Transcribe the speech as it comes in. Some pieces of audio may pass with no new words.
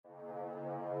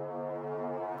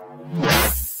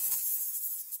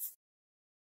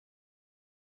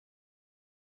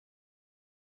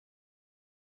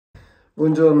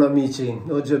Buongiorno amici,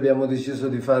 oggi abbiamo deciso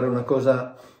di fare una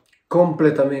cosa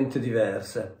completamente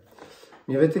diversa.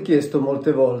 Mi avete chiesto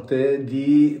molte volte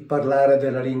di parlare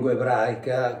della lingua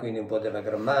ebraica, quindi un po' della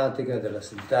grammatica, della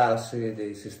sintassi,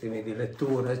 dei sistemi di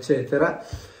lettura, eccetera.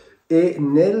 E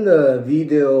nel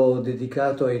video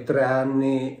dedicato ai 3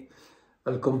 anni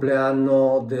al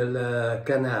compleanno del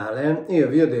canale, io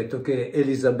vi ho detto che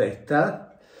Elisabetta,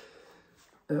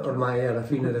 ormai è alla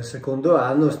fine del 2º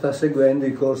anno, sta seguendo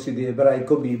i corsi di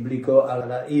Ebraico Biblico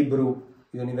alla Hebrew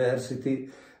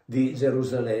University di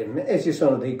Gerusalemme e ci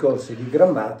sono dei corsi di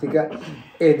grammatica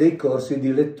e dei corsi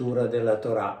di lettura della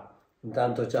Torah.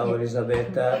 Intanto ciao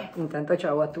Elisabetta. Intanto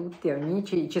ciao a tutti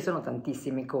amici, ci sono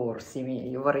tantissimi corsi,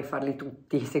 io vorrei farli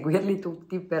tutti, seguirli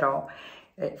tutti, però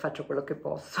faccio quello che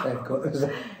posso. Ecco,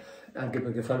 anche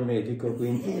perché fa il medico,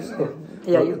 quindi...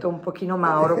 E aiuto un pochino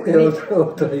Mauro. Quindi...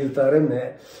 oltre ad aiutare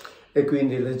me, e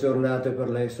quindi le giornate per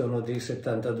lei sono di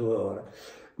 72 ore.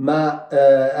 Ma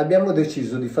abbiamo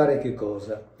deciso di fare che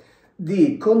cosa?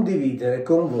 Di condividere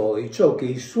con voi ciò che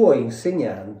i suoi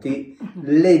insegnanti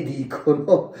le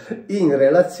dicono in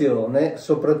relazione,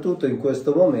 soprattutto in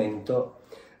questo momento,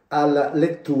 alla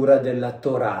lettura della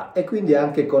Torah e quindi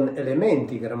anche con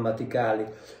elementi grammaticali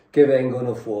che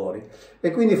vengono fuori.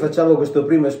 E quindi facciamo questo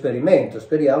primo esperimento,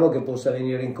 speriamo che possa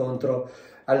venire incontro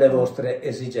alle vostre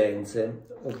esigenze.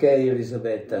 Ok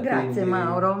Elisabetta? Grazie quindi...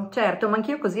 Mauro, certo, ma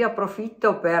anch'io così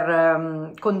approfitto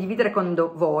per condividere con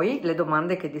voi le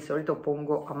domande che di solito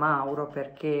pongo a Mauro,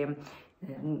 perché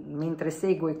mentre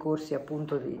seguo i corsi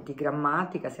appunto di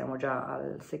grammatica, siamo già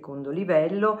al 2º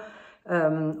livello,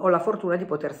 ho la fortuna di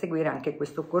poter seguire anche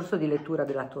questo corso di lettura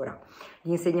della Torah.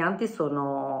 Gli insegnanti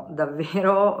sono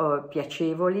davvero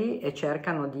piacevoli e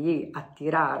cercano di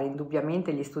attirare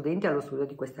indubbiamente gli studenti allo studio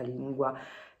di questa lingua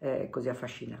così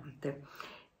affascinante.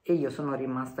 E io sono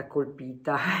rimasta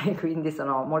colpita e quindi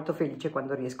sono molto felice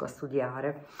quando riesco a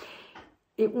studiare.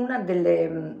 E una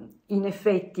delle, in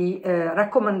effetti,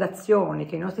 raccomandazioni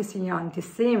che i nostri insegnanti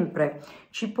sempre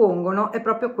ci pongono è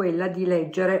proprio quella di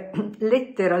leggere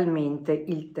letteralmente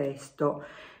il testo,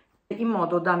 in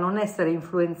modo da non essere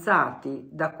influenzati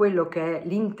da quello che è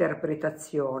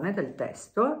l'interpretazione del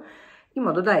testo, in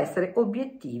modo da essere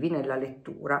obiettivi nella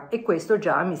lettura. E questo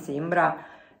già mi sembra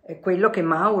quello che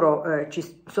Mauro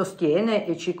ci sostiene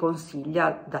e ci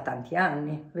consiglia da tanti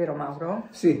anni, vero Mauro?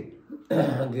 Sì,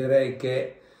 direi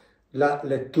che la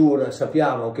lettura,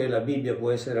 sappiamo che la Bibbia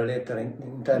può essere letta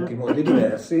in tanti modi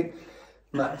diversi,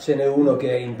 ma ce n'è uno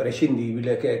che è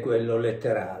imprescindibile, che è quello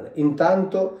letterale.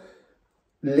 Intanto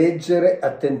leggere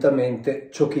attentamente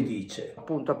ciò che dice.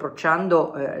 Appunto,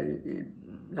 approcciando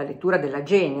la lettura della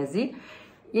Genesi,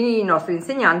 i nostri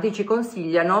insegnanti ci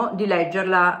consigliano di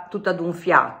leggerla tutta d'un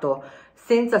fiato,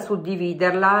 senza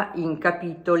suddividerla in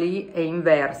capitoli e in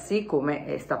versi, come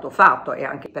è stato fatto, e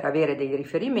anche per avere dei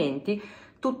riferimenti.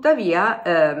 Tuttavia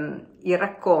il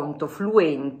racconto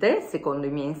fluente, secondo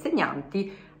i miei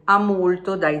insegnanti, ha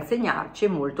molto da insegnarci e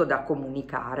molto da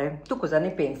comunicare. Tu cosa ne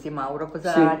pensi, Mauro?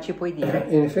 Cosa ci puoi dire?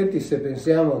 In effetti, se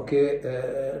pensiamo che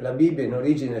la Bibbia in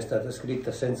origine è stata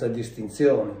scritta senza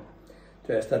distinzioni,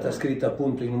 cioè è stata scritta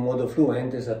appunto in un modo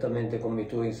fluente, esattamente come i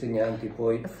tuoi insegnanti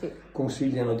poi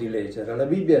consigliano di leggere. La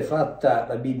Bibbia è fatta,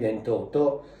 la Bibbia in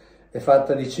toto, è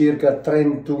fatta di circa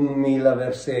 31.000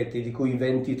 versetti, di cui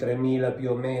 23.000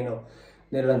 più o meno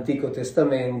nell'Antico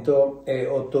Testamento e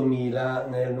 8.000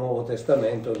 nel Nuovo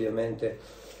Testamento. Ovviamente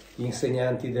gli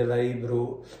insegnanti della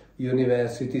Hebrew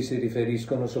University si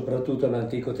riferiscono soprattutto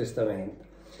all'Antico Testamento.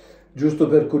 Giusto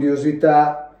per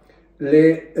curiosità,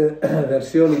 le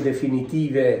versioni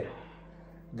definitive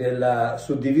della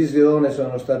suddivisione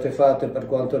sono state fatte per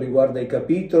quanto riguarda i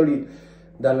capitoli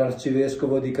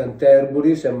dall'arcivescovo di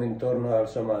Canterbury, siamo intorno al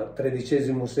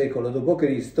XIII secolo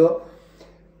d.C.,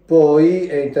 poi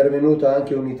è intervenuto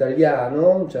anche un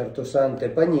italiano, un certo Sante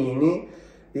Pagnini,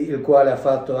 il quale ha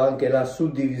fatto anche la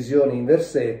suddivisione in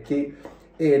versetti,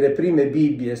 e le prime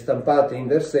Bibbie stampate in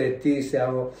versetti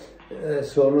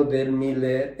sono del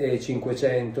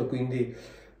 1500, quindi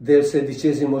del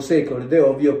XVI secolo, ed è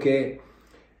ovvio che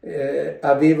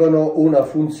avevano una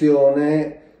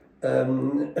funzione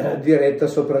diretta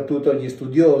soprattutto agli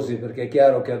studiosi, perché è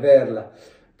chiaro che averla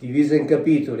divisa in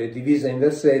capitoli e divisa in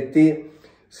versetti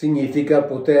significa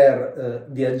poter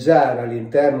viaggiare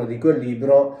all'interno di quel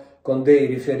libro con dei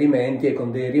riferimenti e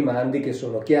con dei rimandi che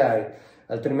sono chiari,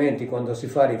 altrimenti quando si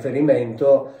fa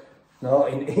riferimento, no,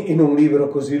 in un libro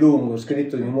così lungo,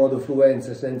 scritto in modo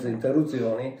fluente senza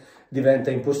interruzioni,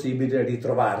 diventa impossibile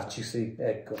ritrovarcisi,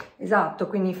 ecco. Esatto,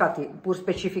 quindi infatti, pur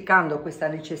specificando questa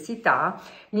necessità,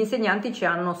 gli insegnanti ci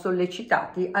hanno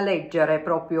sollecitati a leggere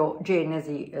proprio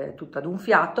Genesi tutta d'un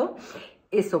fiato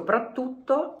e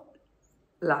soprattutto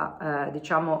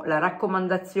diciamo, la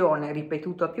raccomandazione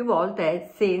ripetuta più volte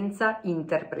è senza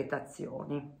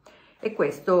interpretazioni, e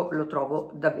questo lo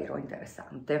trovo davvero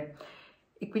interessante.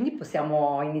 E quindi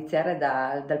possiamo iniziare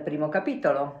dal primo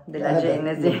capitolo della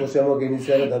Genesi. Non possiamo che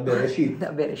iniziare da Bereshit.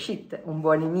 Da Bereshit, un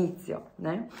buon inizio.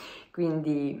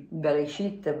 Quindi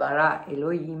Bereshit bara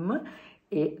Elohim,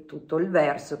 e tutto il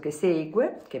verso che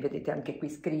segue, che vedete anche qui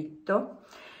scritto,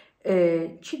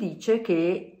 ci dice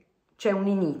che c'è un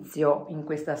inizio in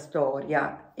questa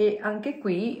storia, e anche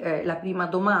qui la prima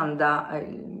domanda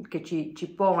che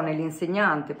ci pone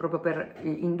l'insegnante proprio per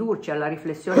indurci alla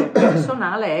riflessione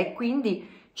personale è: quindi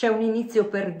c'è un inizio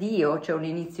per Dio, c'è un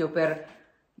inizio per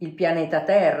il pianeta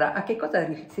Terra? A che cosa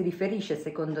si riferisce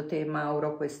secondo te,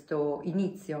 Mauro, questo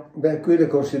inizio? Beh, qui le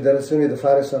considerazioni da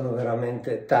fare sono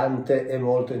veramente tante e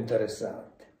molto interessanti.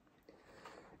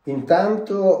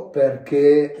 Intanto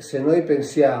perché se noi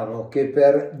pensiamo che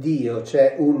per Dio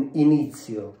c'è un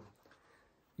inizio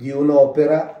di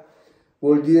un'opera,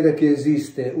 vuol dire che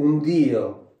esiste un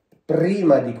Dio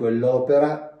prima di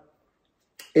quell'opera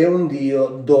e un Dio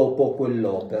dopo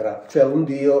quell'opera, cioè un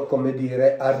Dio, come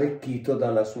dire, arricchito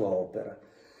dalla sua opera.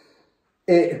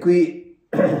 E qui,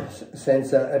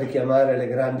 senza richiamare le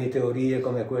grandi teorie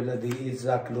come quella di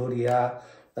Isaac Luria,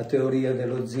 la teoria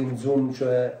dello Zim Zum,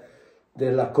 cioè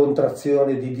della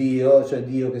contrazione di Dio, cioè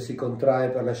Dio che si contrae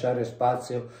per lasciare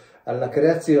spazio alla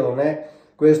creazione,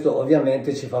 questo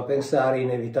ovviamente ci fa pensare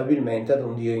inevitabilmente ad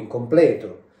un Dio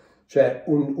incompleto, cioè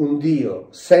un Dio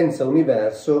senza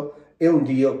universo e un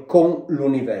Dio con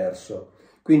l'universo.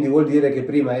 Quindi vuol dire che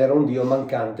prima era un Dio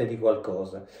mancante di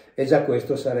qualcosa, e già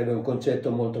questo sarebbe un concetto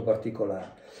molto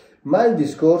particolare. Ma il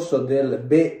discorso del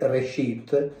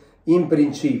Bereshit, in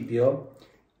principio,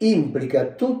 implica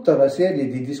tutta una serie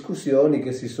di discussioni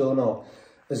che si sono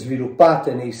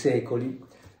sviluppate nei secoli.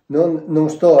 Non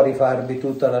sto a rifarvi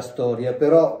tutta la storia,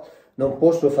 però non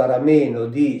posso fare a meno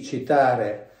di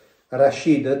citare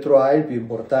Rashid Troy, il più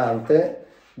importante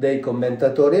dei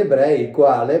commentatori ebrei, il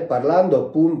quale, parlando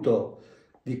appunto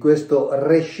di questo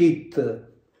Reshit,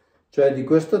 cioè di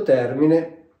questo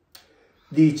termine,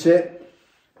 dice: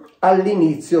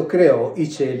 all'inizio creò i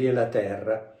cieli e la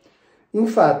terra.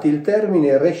 Infatti il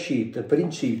termine Reshit,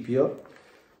 principio,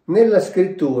 nella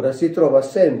scrittura si trova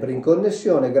sempre in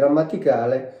connessione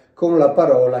grammaticale con la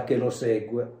parola che lo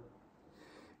segue.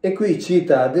 E qui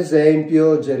cita ad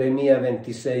esempio Geremia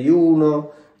 26,1,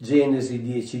 Genesi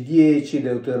 10,10,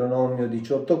 Deuteronomio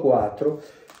 18,4,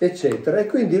 eccetera. E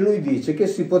quindi lui dice che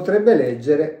si potrebbe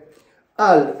leggere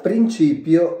al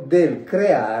principio del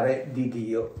creare di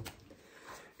Dio.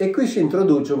 E qui si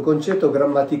introduce un concetto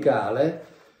grammaticale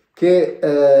che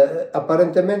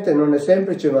apparentemente non è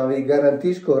semplice, ma vi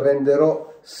garantisco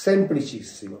renderò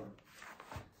semplicissimo.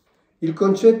 Il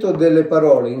concetto delle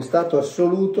parole in stato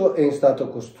assoluto e in stato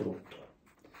costrutto.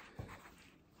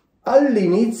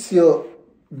 All'inizio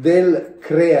del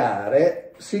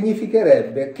creare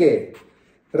significherebbe che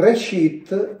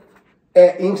Reshit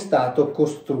è in stato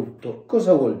costrutto.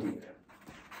 Cosa vuol dire?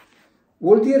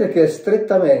 Vuol dire che è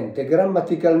strettamente,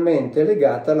 grammaticalmente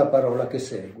legata alla parola che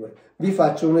segue. Vi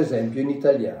faccio un esempio in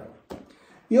italiano.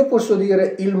 Io posso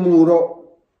dire il muro.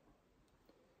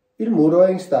 Il muro è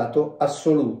in stato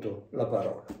assoluto, la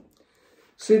parola.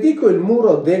 Se dico il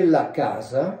muro della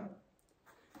casa,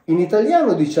 in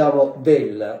italiano diciamo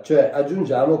della, cioè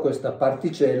aggiungiamo questa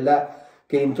particella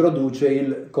che introduce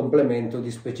il complemento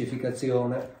di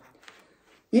specificazione.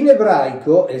 In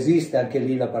ebraico esiste anche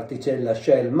lì la particella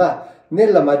shel, ma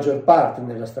nella maggior parte,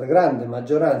 nella stragrande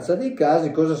maggioranza dei casi,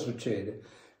 cosa succede?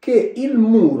 Che il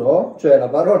muro, cioè la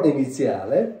parola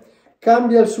iniziale,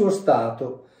 cambia il suo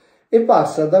stato e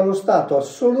passa dallo stato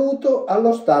assoluto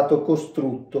allo stato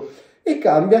costrutto e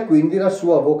cambia quindi la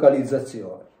sua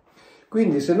vocalizzazione.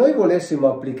 Quindi se noi volessimo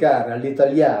applicare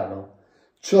all'italiano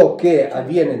ciò che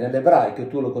avviene nell'ebraico,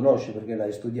 tu lo conosci perché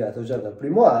l'hai studiato già dal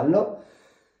primo anno,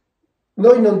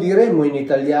 noi non diremmo in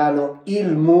italiano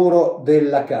il muro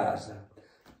della casa,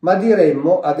 ma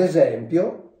diremmo ad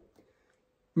esempio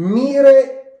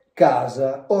mire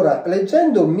casa. Ora,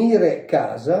 leggendo mire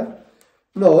casa,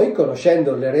 noi,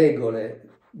 conoscendo le regole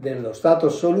dello stato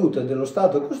assoluto e dello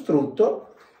stato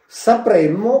costrutto,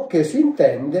 sapremmo che si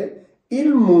intende il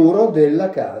muro della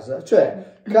casa,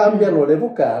 cioè cambiano le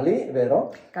vocali,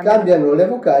 vero? Cambiano le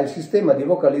vocali, il sistema di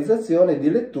vocalizzazione e di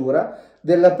lettura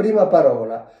della prima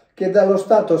parola, che dallo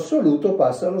stato assoluto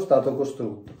passa allo stato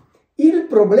costrutto. Il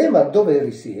problema dove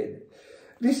risiede?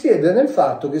 Risiede nel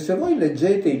fatto che se voi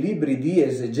leggete i libri di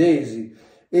esegesi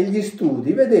e gli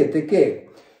studi, vedete che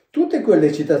tutte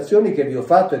quelle citazioni che vi ho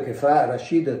fatto e che fa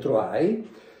Rashid Troy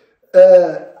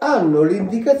hanno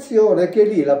l'indicazione che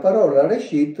lì la parola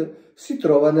Reshit si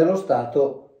trova nello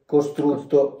stato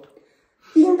costrutto.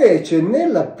 Invece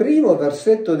nel primo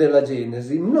versetto della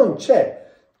Genesi non c'è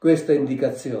questa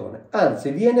indicazione,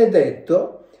 anzi viene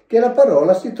detto che la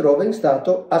parola si trova in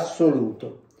stato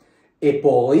assoluto. E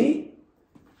poi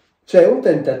c'è un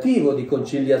tentativo di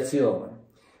conciliazione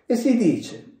e si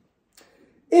dice: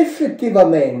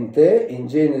 effettivamente, in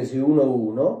Genesi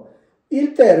 1.1,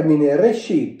 il termine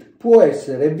Reshit può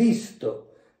essere visto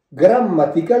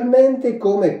grammaticalmente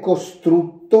come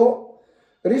costrutto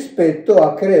rispetto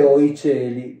a creò i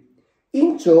cieli,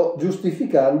 in ciò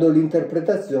giustificando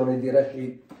l'interpretazione di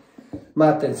Reshit. Ma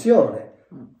attenzione,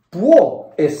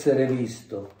 può essere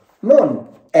visto, non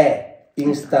è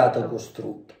in stato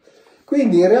costrutto.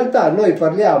 Quindi in realtà noi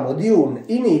parliamo di un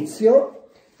inizio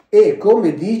e,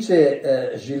 come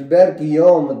dice Gilbert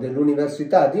Guillaume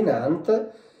dell'Università di Nantes,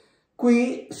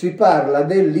 qui si parla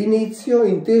dell'inizio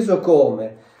inteso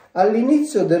come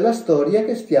all'inizio della storia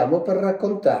che stiamo per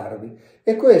raccontarvi.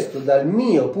 E questo, dal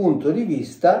mio punto di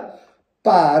vista,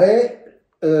 pare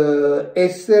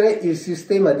essere il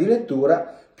sistema di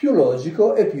lettura più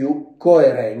logico e più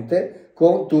coerente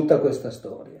con tutta questa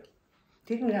storia.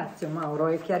 Ti ringrazio Mauro,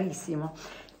 è chiarissimo.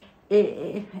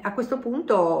 E a questo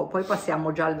punto poi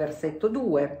passiamo già al versetto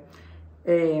 2,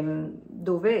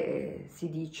 dove si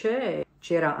dice: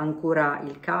 c'era ancora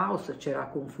il caos, c'era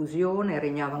confusione,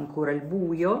 regnava ancora il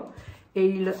buio e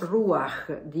il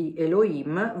Ruach di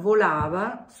Elohim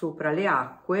volava sopra le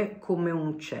acque come un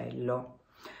uccello.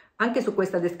 Anche su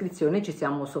questa descrizione ci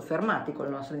siamo soffermati con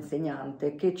il nostro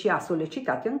insegnante, che ci ha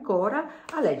sollecitati ancora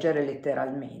a leggere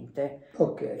letteralmente.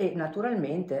 Okay. E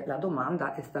naturalmente la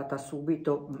domanda è stata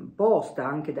subito posta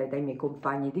anche dai miei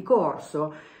compagni di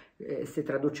corso. Se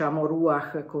traduciamo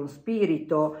Ruach con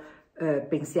spirito,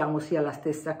 pensiamo sia la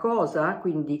stessa cosa,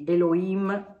 quindi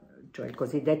Elohim, cioè il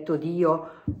cosiddetto Dio,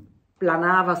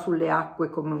 planava sulle acque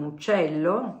come un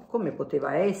uccello? Come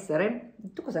poteva essere?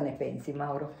 Tu cosa ne pensi,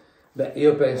 Mauro? Beh,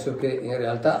 io penso che in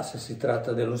realtà, se si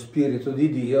tratta dello Spirito di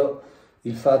Dio,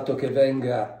 il fatto che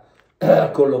venga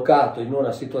collocato in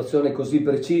una situazione così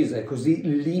precisa e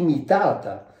così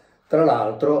limitata, tra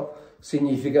l'altro,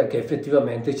 significa che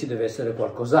effettivamente ci deve essere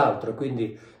qualcos'altro.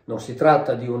 Quindi non si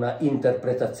tratta di una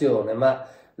interpretazione, ma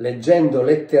leggendo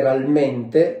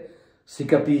letteralmente si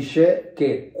capisce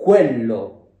che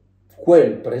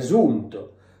quel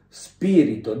presunto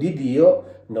Spirito di Dio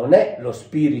non è lo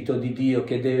Spirito di Dio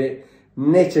che deve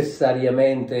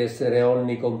necessariamente essere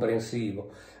onnicomprensivo,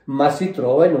 ma si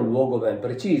trova in un luogo ben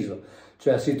preciso,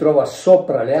 cioè si trova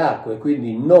sopra le acque,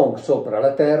 quindi non sopra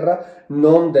la terra,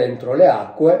 non dentro le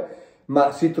acque,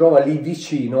 ma si trova lì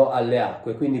vicino alle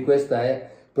acque. Quindi questa è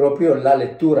proprio la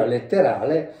lettura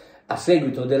letterale, a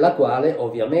seguito della quale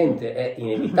ovviamente è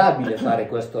inevitabile fare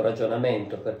questo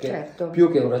ragionamento, perché certo, più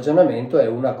che un ragionamento è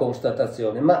una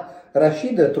constatazione. Ma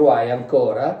Rashid Trouai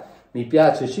ancora, mi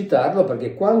piace citarlo,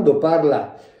 perché quando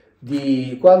parla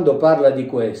di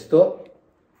questo,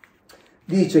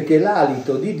 dice che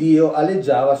l'alito di Dio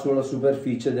aleggiava sulla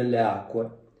superficie delle acque.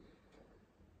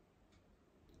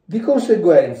 Di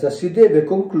conseguenza si deve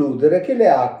concludere che le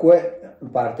acque,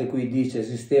 in parte qui dice,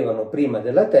 esistevano prima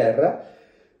della terra.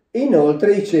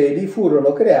 Inoltre i cieli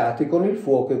furono creati con il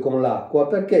fuoco e con l'acqua,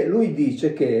 perché lui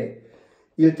dice che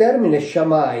il termine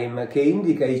Shamaim, che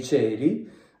indica i cieli,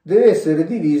 deve essere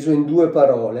diviso in due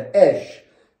parole: Esh,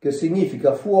 che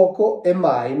significa fuoco, e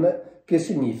Maim, che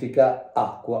significa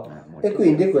acqua. E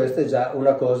quindi questa è già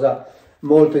una cosa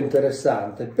molto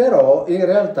interessante. Però in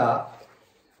realtà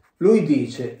lui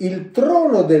dice: il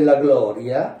trono della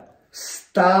gloria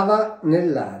stava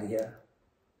nell'aria.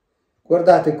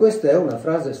 Guardate, questa è una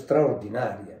frase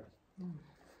straordinaria.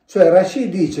 Cioè Rashi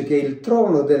dice che il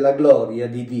trono della gloria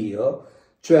di Dio,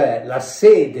 cioè la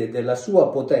sede della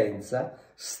sua potenza,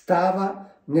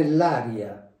 stava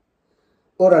nell'aria.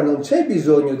 Ora non c'è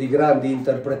bisogno di grandi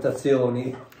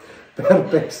interpretazioni per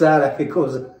pensare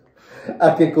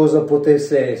a che cosa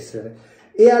potesse essere.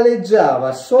 E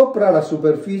aleggiava sopra la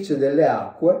superficie delle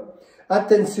acque,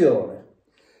 attenzione,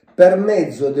 per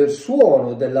mezzo del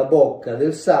suono della bocca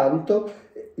del santo,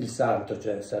 il santo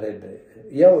cioè sarebbe,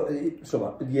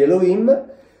 insomma, di Elohim,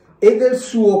 e del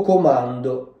suo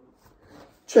comando.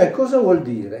 Cioè cosa vuol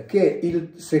dire?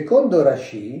 Che secondo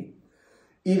Rashi,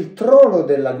 il trono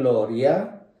della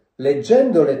gloria,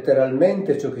 leggendo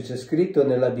letteralmente ciò che c'è scritto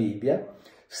nella Bibbia,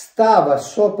 stava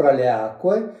sopra le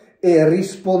acque e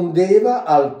rispondeva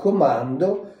al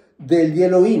comando degli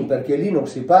Elohim, perché lì non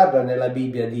si parla nella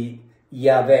Bibbia di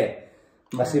Yahweh,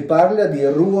 ma si parla di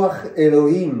Ruach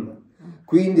Elohim,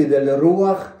 quindi del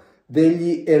Ruach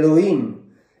degli Elohim.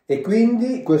 e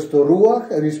quindi questo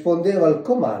Ruach rispondeva al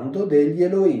comando degli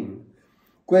Elohim.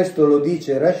 Questo lo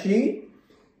dice Rashi,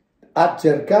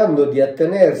 cercando di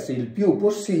attenersi il più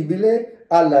possibile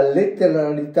alla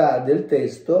letteralità del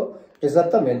testo,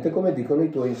 esattamente come dicono i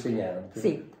tuoi insegnanti.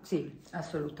 Sì, sì,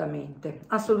 assolutamente,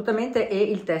 assolutamente, e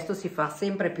il testo si fa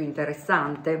sempre più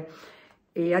interessante.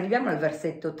 E arriviamo al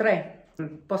versetto 3.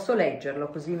 Posso leggerlo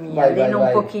così mi alleno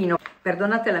un pochino.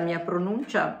 Perdonate la mia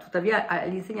pronuncia, tuttavia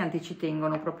gli insegnanti ci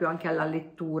tengono proprio anche alla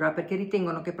lettura, perché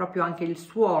ritengono che proprio anche il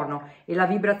suono e la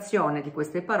vibrazione di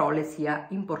queste parole sia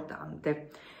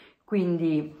importante.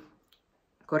 Quindi,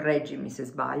 correggimi se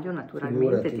sbaglio,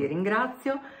 naturalmente. Figurati. Ti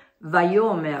ringrazio.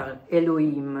 Vayomer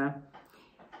Elohim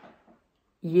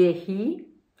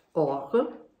Yehi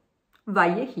Or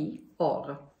Vayehi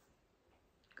Or.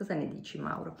 Cosa ne dici,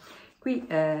 Mauro? Qui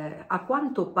a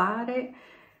quanto pare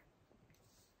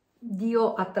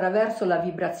Dio, attraverso la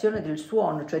vibrazione del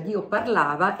suono, cioè Dio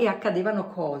parlava e accadevano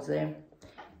cose.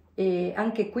 E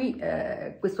anche qui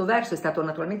questo verso è stato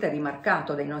naturalmente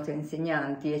rimarcato dai nostri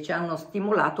insegnanti e ci hanno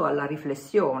stimolato alla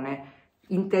riflessione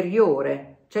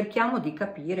interiore. Cerchiamo di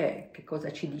capire che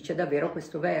cosa ci dice davvero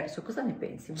questo verso. Cosa ne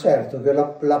pensi? Certo che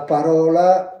la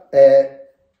parola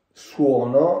è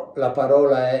suono, la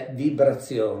parola è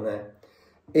vibrazione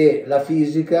e la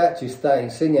fisica ci sta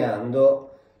insegnando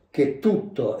che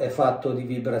tutto è fatto di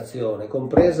vibrazione,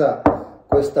 compresa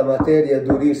questa materia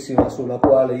durissima sulla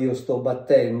quale io sto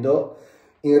battendo,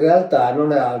 in realtà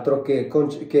non è altro che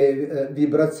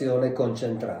vibrazione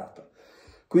concentrata.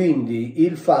 Quindi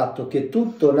il fatto che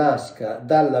tutto nasca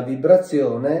dalla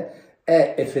vibrazione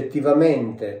è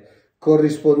effettivamente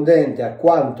corrispondente a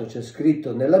quanto c'è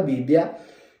scritto nella Bibbia,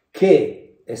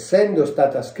 che essendo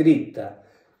stata scritta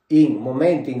in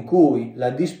momenti in cui la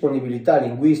disponibilità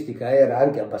linguistica era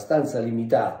anche abbastanza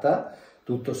limitata,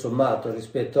 tutto sommato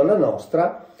rispetto alla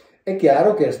nostra, è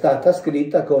chiaro che è stata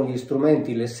scritta con gli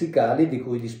strumenti lessicali di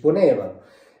cui disponevano.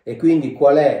 E quindi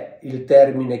qual è il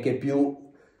termine che più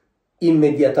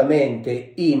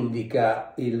immediatamente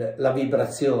indica la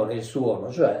vibrazione, il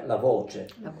suono? Cioè la voce.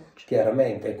 La voce.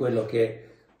 Chiaramente è quello che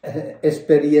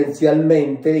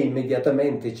esperienzialmente,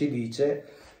 immediatamente ci dice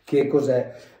che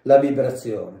cos'è la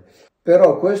vibrazione.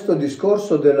 Però questo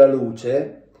discorso della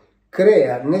luce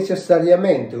crea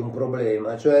necessariamente un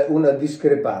problema, cioè una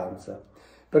discrepanza,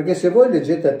 perché se voi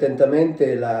leggete attentamente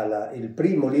il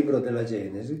primo libro della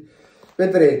Genesi,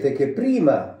 vedrete che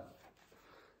prima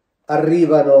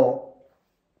arrivano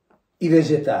i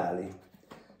vegetali,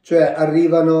 cioè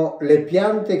arrivano le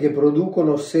piante che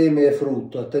producono seme e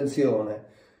frutto, attenzione,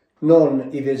 non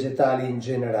i vegetali in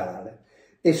generale,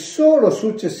 e solo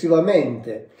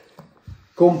successivamente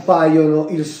compaiono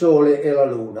il sole e la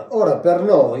luna. Ora per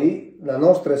noi, la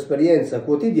nostra esperienza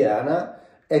quotidiana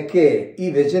è che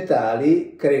i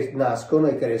vegetali nascono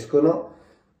e crescono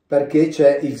perché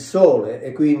c'è il sole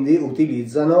e quindi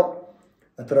utilizzano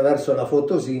attraverso la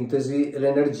fotosintesi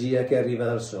l'energia che arriva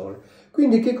dal sole.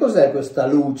 Quindi che cos'è questa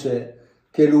luce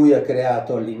che lui ha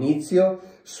creato all'inizio?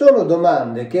 Sono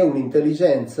domande che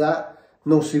un'intelligenza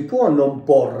non si può non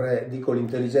porre, dico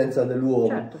l'intelligenza dell'uomo,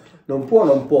 certo. Non può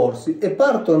non porsi, e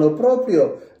partono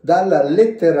proprio dalla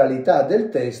letteralità del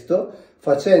testo,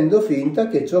 facendo finta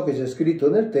che ciò che c'è scritto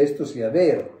nel testo sia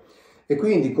vero. E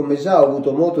quindi, come già ho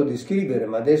avuto modo di scrivere,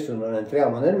 ma adesso non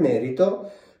entriamo nel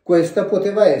merito, questa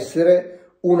poteva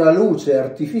essere una luce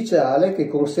artificiale che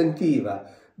consentiva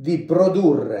di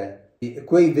produrre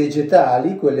quei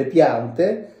vegetali, quelle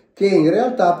piante, che in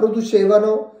realtà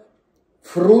producevano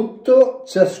frutto,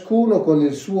 ciascuno con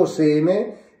il suo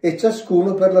seme e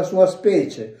ciascuno per la sua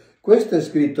specie. Questo è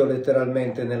scritto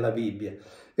letteralmente nella Bibbia.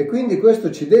 E quindi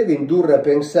questo ci deve indurre a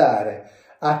pensare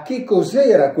a che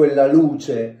cos'era quella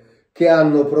luce che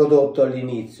hanno prodotto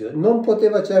all'inizio. Non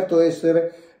poteva certo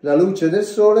essere la luce del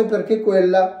sole, perché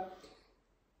quella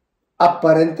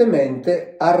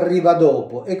apparentemente arriva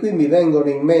dopo. E qui mi vengono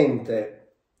in mente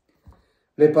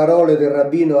le parole del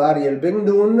rabbino Ariel Ben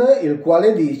Nun, il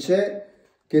quale dice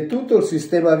che tutto il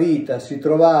sistema vita si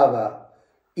trovava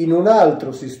in un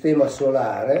altro sistema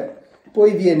solare,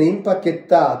 poi viene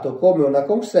impacchettato come una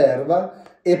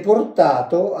conserva e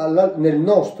portato nel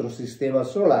nostro sistema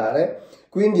solare,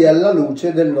 quindi alla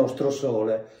luce del nostro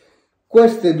sole.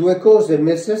 Queste due cose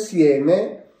messe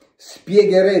assieme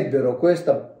spiegherebbero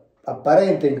questa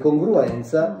apparente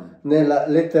incongruenza nella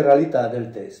letteralità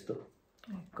del testo.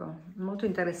 Ecco, molto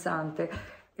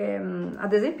interessante.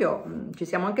 Ad esempio ci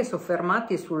siamo anche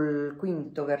soffermati sul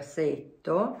quinto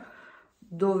versetto,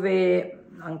 dove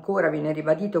ancora viene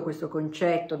ribadito questo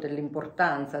concetto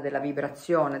dell'importanza della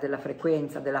vibrazione, della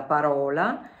frequenza della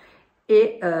parola,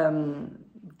 e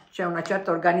c'è una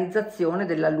certa organizzazione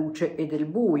della luce e del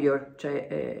buio,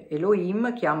 cioè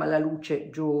Elohim chiama la luce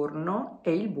giorno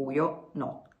e il buio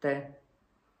notte.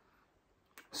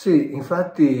 Sì,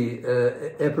 infatti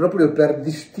è proprio per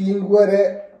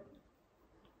distinguere,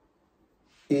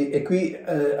 e qui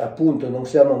appunto non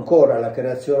siamo ancora alla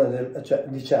creazione, cioè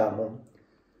diciamo,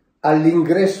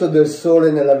 all'ingresso del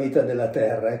sole nella vita della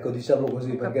terra, ecco, diciamo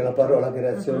così, perché la parola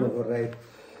creazione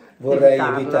vorrei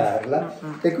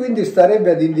evitarla. E quindi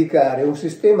starebbe ad indicare un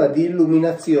sistema di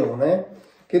illuminazione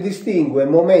che distingue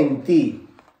momenti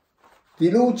di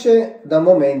luce da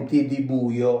momenti di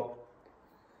buio.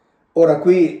 Ora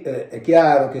qui è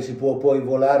chiaro che si può poi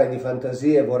volare di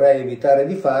fantasie, vorrei evitare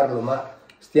di farlo, ma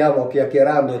stiamo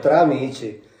chiacchierando tra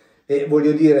amici e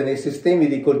voglio dire, nei sistemi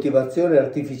di coltivazione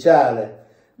artificiale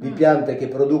di piante che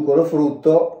producono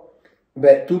frutto,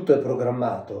 beh, tutto è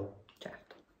programmato,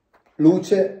 certo.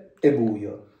 Luce e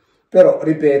buio. Però,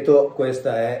 ripeto,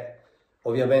 questa è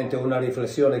ovviamente una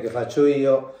riflessione che faccio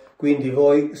io, quindi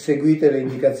voi seguite le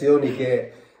indicazioni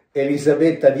che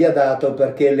Elisabetta vi ha dato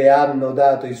perché le hanno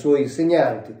dato i suoi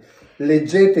insegnanti.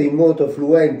 Leggete in modo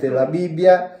fluente la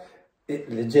Bibbia,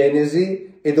 le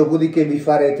Genesi, e dopodiché vi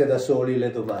farete da soli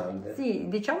le domande. Sì,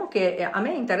 diciamo che a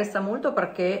me interessa molto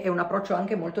perché è un approccio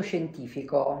anche molto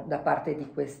scientifico da parte di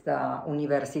questa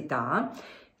università,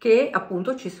 che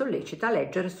appunto ci sollecita a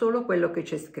leggere solo quello che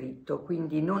c'è scritto,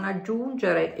 quindi non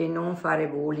aggiungere e non fare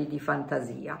voli di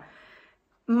fantasia.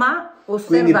 Ma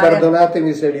osservare... Quindi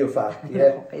perdonatemi se li ho fatti.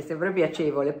 No, è sempre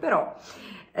piacevole, però,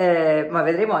 ma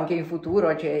vedremo anche in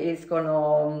futuro, cioè,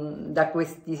 escono da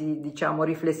queste, diciamo,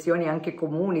 riflessioni anche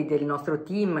comuni del nostro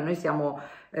team. Noi siamo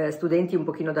studenti un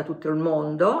pochino da tutto il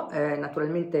mondo,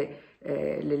 naturalmente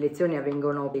le lezioni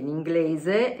avvengono in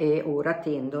inglese e ora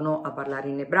tendono a parlare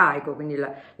in ebraico, quindi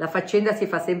la faccenda si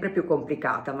fa sempre più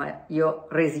complicata, ma io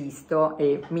resisto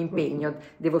e mi impegno,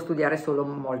 devo studiare solo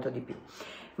molto di più.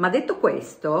 Ma detto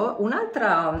questo, un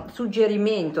altro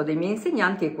suggerimento dei miei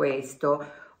insegnanti è questo: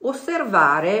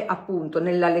 osservare appunto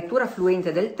nella lettura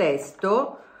fluente del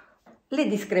testo le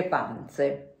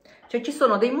discrepanze. Cioè ci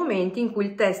sono dei momenti in cui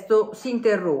il testo si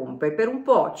interrompe, per un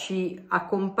po' ci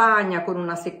accompagna con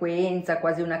una sequenza,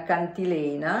 quasi una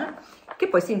cantilena, che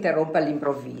poi si interrompe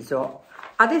all'improvviso.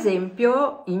 Ad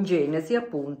esempio in Genesi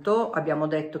appunto abbiamo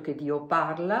detto che Dio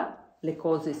parla, le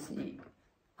cose si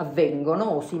avvengono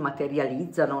o si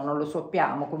materializzano, non lo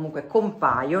sappiamo, comunque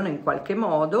compaiono in qualche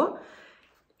modo,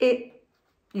 e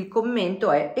il commento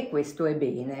è: e questo è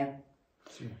bene.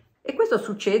 Sì. E questo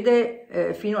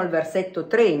succede fino al versetto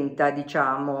 30,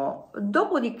 diciamo.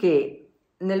 Dopodiché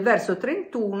nel verso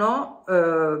 31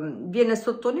 viene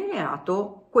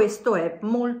sottolineato: questo è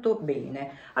molto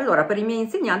bene. Allora, per i miei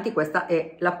insegnanti questa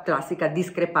è la classica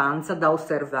discrepanza da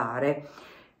osservare,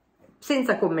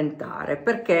 senza commentare,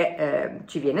 perché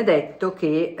ci viene detto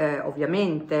che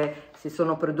ovviamente si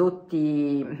sono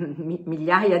prodotti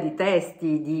migliaia di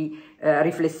testi, di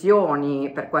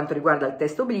riflessioni per quanto riguarda il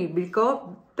testo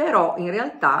biblico, però in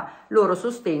realtà loro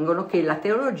sostengono che la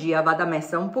teologia vada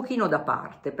messa un pochino da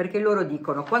parte, perché loro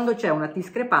dicono: quando c'è una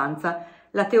discrepanza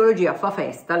la teologia fa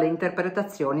festa, le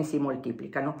interpretazioni si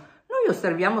moltiplicano. Noi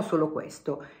osserviamo solo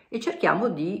questo e cerchiamo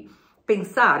di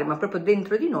pensare, ma proprio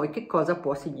dentro di noi, che cosa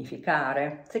può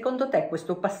significare. Secondo te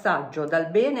questo passaggio dal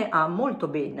bene a molto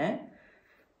bene?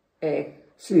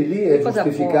 Sì, lì è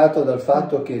giustificato dal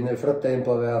fatto che nel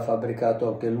frattempo aveva fabbricato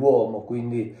anche l'uomo,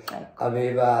 quindi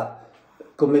aveva,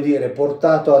 come dire,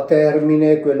 portato a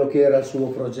termine quello che era il suo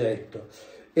progetto.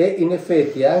 E in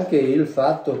effetti anche il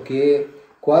fatto che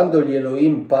quando gli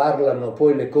Elohim parlano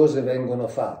poi le cose vengono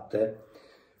fatte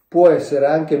può essere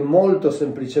anche molto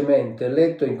semplicemente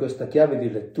letto in questa chiave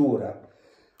di lettura,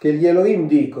 che gli Elohim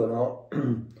dicono: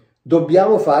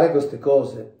 dobbiamo fare queste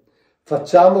cose,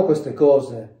 facciamo queste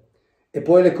cose, e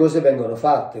poi le cose vengono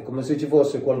fatte, come se ci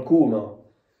fosse qualcuno,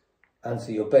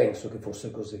 anzi io penso che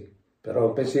fosse così, però è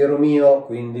un pensiero mio,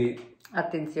 quindi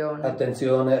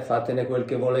attenzione, fatene quel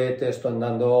che volete, sto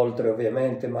andando oltre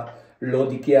ovviamente, ma lo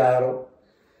dichiaro.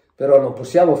 Però non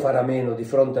possiamo fare a meno di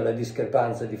fronte alla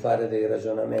discrepanza di fare dei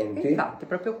ragionamenti. Infatti,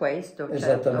 proprio questo.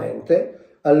 Esattamente. Certo.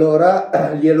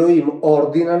 Allora gli Elohim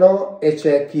ordinano e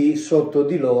c'è chi sotto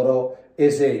di loro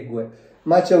esegue.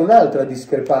 Ma c'è un'altra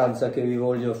discrepanza che vi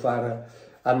voglio far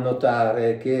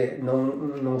annotare, che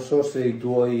non so se i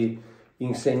tuoi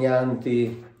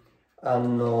insegnanti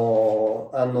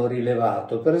hanno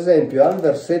rilevato. Per esempio al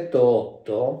versetto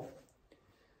 8,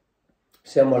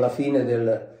 siamo alla fine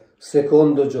del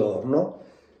secondo giorno,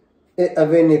 e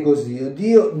avvenne così: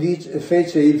 Dio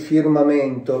fece il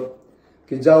firmamento,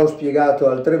 che già ho spiegato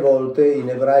altre volte, in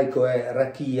ebraico è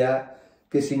rachia,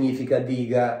 che significa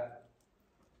diga.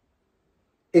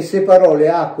 e separò le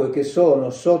acque che sono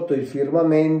sotto il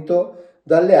firmamento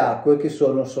dalle acque che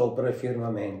sono sopra il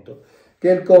firmamento,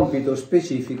 che è il compito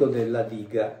specifico della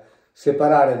diga,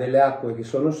 separare delle acque che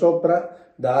sono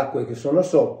sopra da acque che sono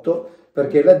sotto,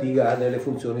 perché la diga ha delle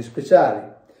funzioni speciali,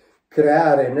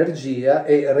 creare energia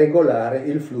e regolare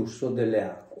il flusso delle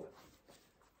acque.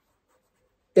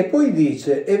 E poi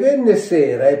dice, e venne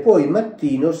sera e poi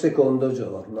mattino secondo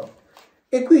giorno.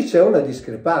 E qui c'è una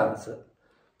discrepanza,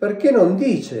 perché non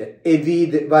dice e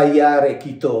vide vaiare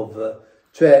kitov,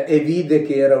 cioè e vide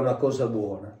che era una cosa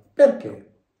buona. Perché?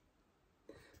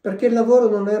 Perché il lavoro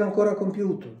non era ancora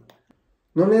compiuto,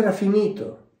 non era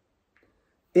finito,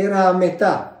 era a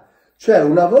metà. Cioè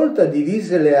una volta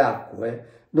divise le acque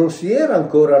non si era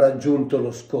ancora raggiunto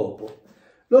lo scopo.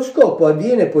 Lo scopo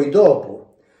avviene poi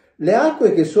dopo. Le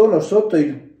acque che sono sotto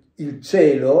il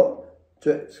cielo,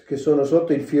 cioè che sono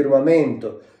sotto il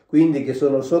firmamento, quindi che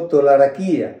sono sotto la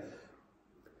rachia,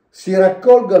 si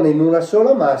raccolgono in una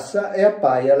sola massa e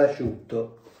appaia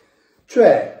l'asciutto.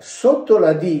 Cioè, sotto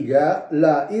la diga,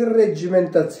 la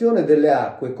irreggimentazione delle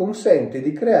acque consente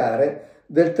di creare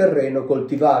del terreno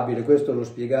coltivabile. Questo l'ho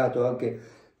spiegato anche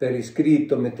per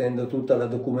iscritto, mettendo tutta la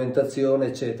documentazione,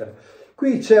 eccetera.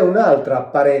 Qui c'è un'altra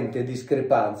apparente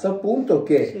discrepanza, appunto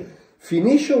che sì,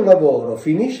 finisce il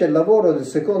lavoro del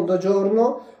secondo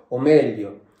giorno, o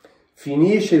meglio,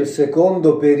 finisce il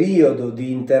secondo periodo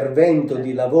di intervento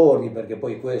di lavori, perché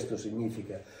poi questo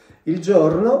significa il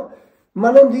giorno, ma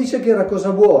non dice che era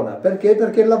cosa buona. Perché?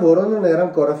 Perché il lavoro non era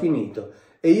ancora finito.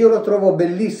 E io lo trovo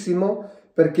bellissimo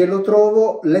perché lo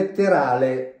trovo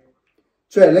letterale.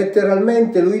 Cioè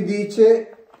letteralmente lui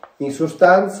dice, in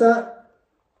sostanza,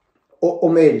 o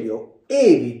meglio,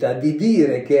 evita di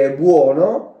dire che è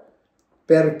buono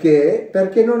perché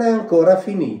non è ancora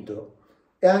finito.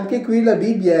 E anche qui la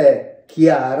Bibbia è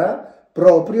chiara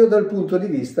proprio dal punto di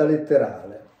vista letterale.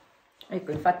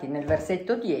 Ecco, infatti nel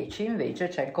versetto 10 invece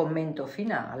c'è il commento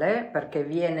finale, perché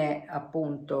viene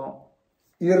appunto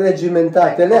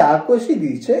irreggimentate le acque, si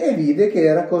dice, e vide che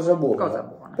era cosa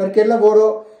buona. Perché il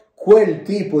lavoro, quel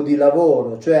tipo di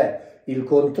lavoro, cioè il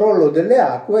controllo delle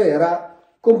acque, era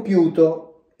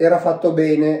compiuto, era fatto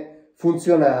bene,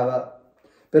 funzionava.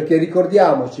 Perché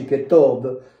ricordiamoci che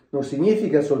Tov non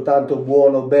significa soltanto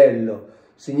buono, bello,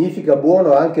 significa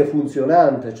buono anche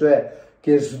funzionante, cioè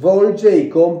che svolge i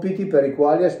compiti per i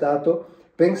quali è stato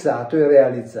pensato e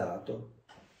realizzato.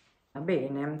 Va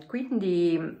bene,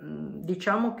 quindi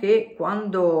diciamo che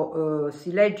quando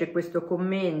si legge questo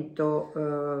commento...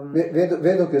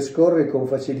 Vedo che scorri con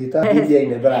facilità Bibbia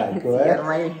in ebraico. Sì,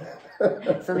 ormai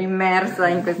sono immersa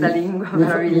in questa lingua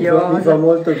meravigliosa. Mi fa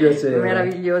molto piacere.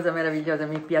 Meravigliosa, meravigliosa,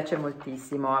 mi piace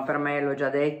moltissimo. Per me l'ho già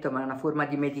detto, ma è una forma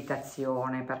di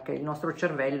meditazione, perché il nostro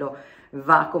cervello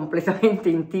va completamente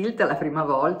in tilt la prima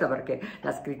volta, perché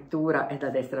la scrittura è da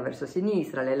destra verso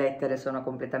sinistra, le lettere sono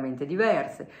completamente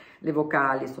diverse, le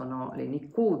vocali sono le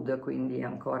nikud, quindi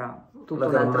ancora tutto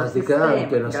un altro sistema.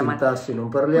 Anche la sintassi non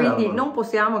parliamo. Quindi non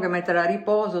possiamo che mettere a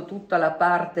riposo tutta la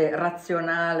parte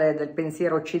razionale del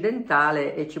pensiero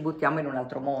occidentale e ci buttiamo in un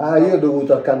altro mondo. Io ho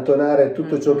dovuto accantonare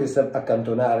tutto ciò che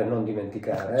accantonare, non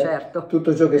dimenticare, certo,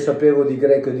 tutto ciò che sapevo di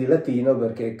greco e di latino,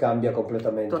 perché cambia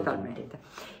completamente. Totalmente.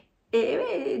 Tutto.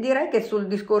 E direi che sul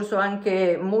discorso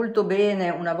anche molto bene,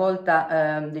 una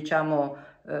volta diciamo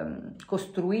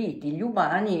costruiti gli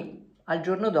umani, al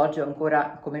giorno d'oggi ho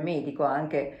ancora come medico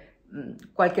anche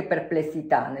qualche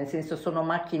perplessità, nel senso sono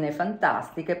macchine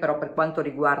fantastiche, però per quanto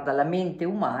riguarda la mente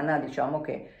umana diciamo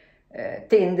che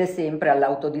tende sempre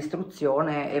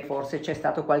all'autodistruzione e forse c'è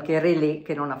stato qualche relè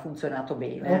che non ha funzionato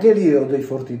bene. Anche lì ho dei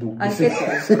forti dubbi. Anche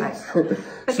te,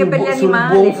 perché per gli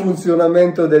animali, sul buon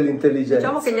funzionamento dell'intelligenza.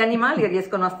 Diciamo che gli animali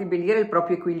riescono a stabilire il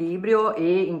proprio equilibrio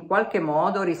e in qualche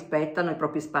modo rispettano i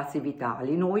propri spazi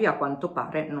vitali. Noi a quanto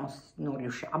pare non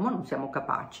riusciamo, non siamo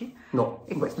capaci. No,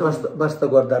 e questo basta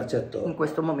guardarci attorno. In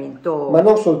questo momento... Ma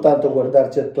non soltanto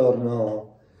guardarci attorno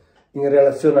in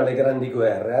relazione alle grandi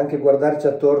guerre, anche guardarci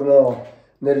attorno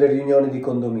nelle riunioni di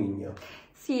condominio.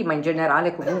 Sì, ma in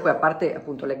generale comunque, a parte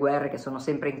appunto le guerre che sono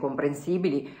sempre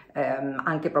incomprensibili,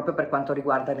 anche proprio per quanto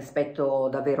riguarda il rispetto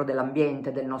davvero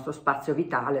dell'ambiente, del nostro spazio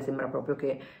vitale, sembra proprio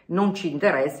che non ci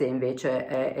interessi e invece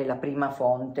è la prima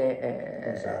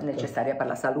fonte esatto, necessaria per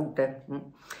la salute.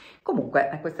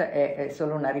 Comunque questa è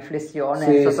solo una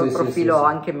riflessione sotto il profilo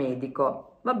anche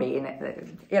medico. Va bene,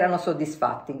 erano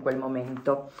soddisfatti in quel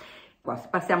momento.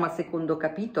 Passiamo al secondo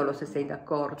capitolo, se sei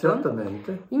d'accordo.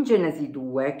 Certamente. In Genesi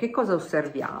 2, che cosa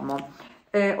osserviamo?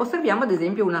 Osserviamo ad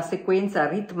esempio una sequenza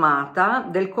ritmata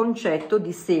del concetto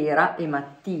di sera e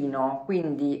mattino,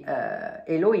 quindi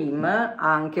Elohim ha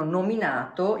anche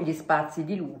nominato gli spazi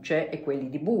di luce e quelli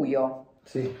di buio.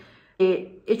 Sì.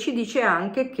 E ci dice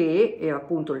anche che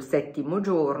appunto il settimo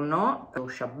giorno, lo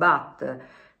Shabbat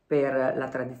per la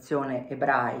tradizione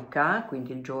ebraica,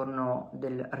 quindi il giorno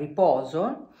del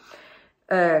riposo,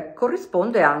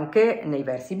 corrisponde anche nei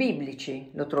versi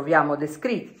biblici, lo troviamo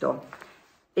descritto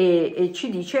e ci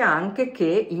dice anche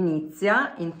che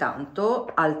inizia intanto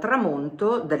al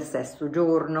tramonto del sesto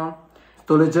giorno.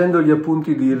 Sto leggendo gli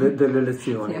appunti delle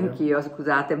lezioni. Sì, anch'io,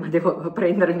 scusate, ma devo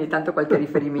prendere ogni tanto qualche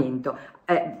riferimento,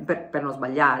 per non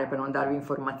sbagliare, per non darvi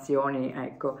informazioni,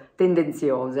 ecco,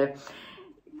 tendenziose.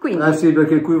 Quindi, ah sì,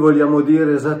 perché qui vogliamo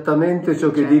dire esattamente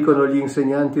ciò che dicono gli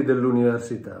insegnanti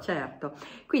dell'università. Certo,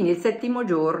 quindi il settimo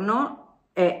giorno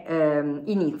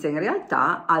inizia in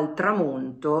realtà al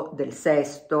tramonto del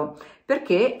sesto,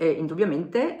 perché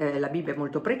indubbiamente la Bibbia è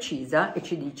molto precisa e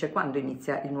ci dice quando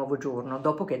inizia il nuovo giorno,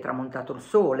 dopo che è tramontato il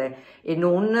sole, e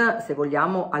non, se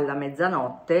vogliamo, alla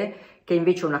mezzanotte, che è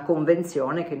invece una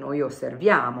convenzione che noi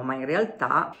osserviamo, ma in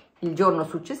realtà il giorno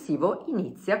successivo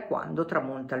inizia quando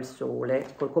tramonta il sole,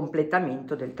 col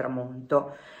completamento del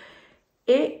tramonto.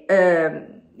 E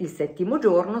il settimo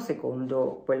giorno,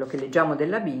 secondo quello che leggiamo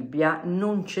della Bibbia,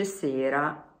 non c'è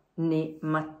sera né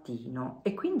mattino.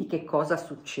 E quindi che cosa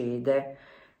succede?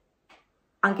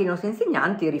 Anche i nostri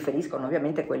insegnanti riferiscono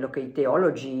ovviamente a quello che i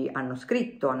teologi hanno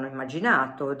scritto, hanno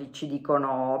immaginato, ci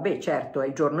dicono, beh certo è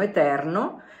il giorno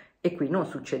eterno e qui non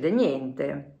succede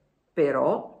niente,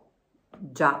 però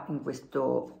già in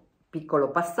questo piccolo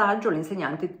passaggio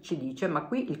l'insegnante ci dice ma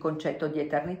qui il concetto di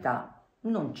eternità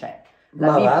non c'è.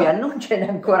 La Bibbia non ce n'è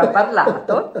ancora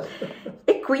parlato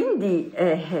e quindi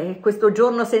questo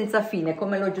giorno senza fine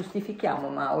come lo giustifichiamo,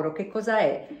 Mauro? Che cosa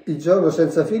è? Il giorno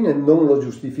senza fine non lo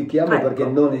giustifichiamo perché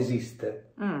non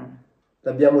esiste.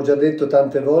 L'abbiamo già detto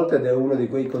tante volte ed è uno di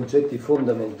quei concetti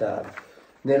fondamentali.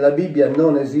 Nella Bibbia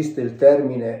non esiste il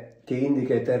termine che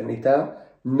indica eternità,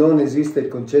 non esiste il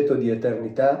concetto di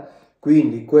eternità,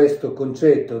 quindi questo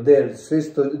concetto del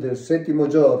settimo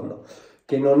giorno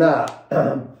che non ha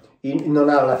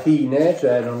la fine,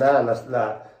 cioè non ha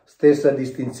la stessa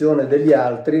distinzione degli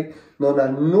altri, non ha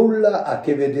nulla a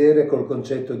che vedere col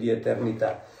concetto di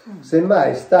eternità.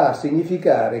 Semmai sta a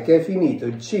significare che è finito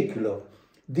il ciclo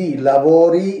di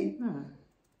lavori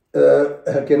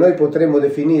che noi potremmo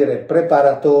definire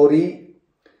preparatori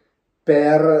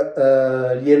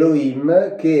per gli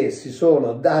Elohim che si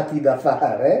sono dati da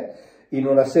fare in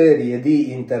una serie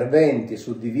di interventi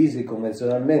suddivisi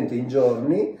convenzionalmente in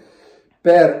giorni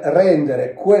per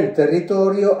rendere quel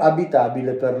territorio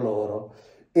abitabile per loro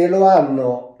e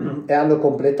hanno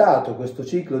completato questo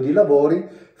ciclo di lavori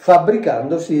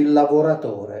fabbricandosi il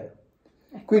lavoratore.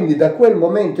 Quindi da quel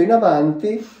momento in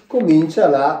avanti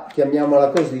comincia chiamiamola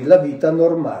così, la vita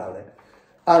normale.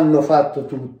 Hanno fatto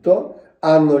tutto,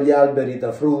 hanno gli alberi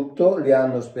da frutto, li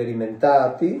hanno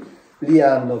sperimentati, li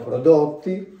hanno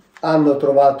prodotti, hanno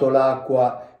trovato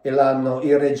l'acqua e l'hanno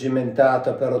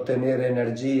irreggimentata per ottenere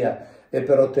energia e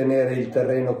per ottenere il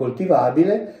terreno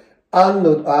coltivabile,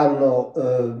 hanno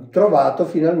trovato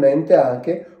finalmente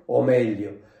anche, o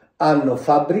meglio, hanno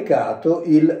fabbricato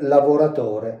il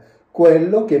lavoratore,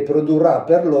 quello che produrrà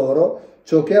per loro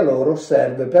ciò che a loro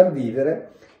serve per vivere,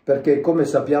 perché come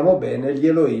sappiamo bene gli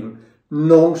Elohim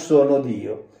non sono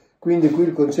Dio. Quindi qui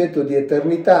il concetto di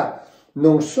eternità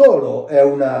non solo è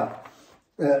una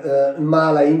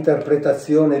mala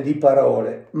interpretazione di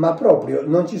parole, ma proprio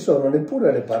non ci sono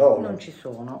neppure le parole. Non ci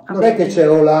sono. Non è che c'è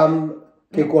Olam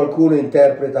che qualcuno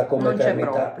interpreta come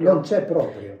eternità, non c'è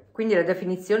proprio. Quindi la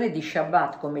definizione di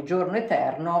Shabbat come giorno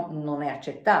eterno non è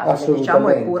accettabile, diciamo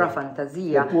è pura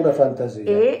fantasia. È pura fantasia.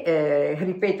 E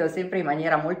ripeto sempre in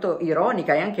maniera molto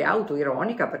ironica e anche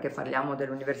autoironica, perché parliamo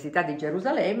dell'Università di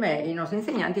Gerusalemme, i nostri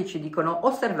insegnanti ci dicono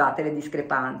osservate le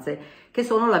discrepanze, che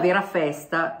sono la vera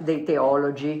festa dei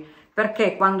teologi,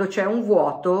 perché quando c'è un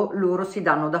vuoto loro si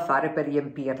danno da fare per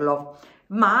riempirlo.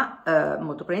 Ma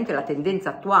molto probabilmente la tendenza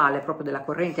attuale proprio della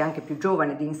corrente anche più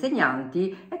giovane di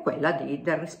insegnanti è quella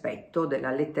del rispetto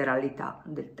della letteralità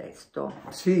del testo.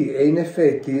 Sì, e in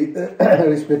effetti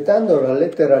rispettando la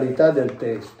letteralità del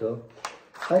testo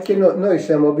anche noi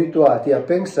siamo abituati a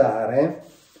pensare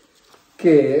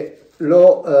che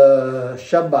lo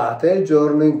Shabbat è il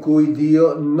giorno in cui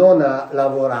Dio non ha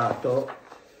lavorato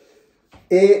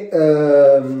e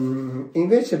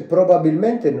invece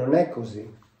probabilmente non è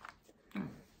così.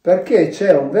 Perché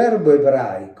c'è un verbo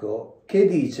ebraico che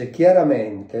dice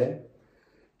chiaramente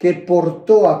che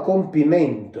portò a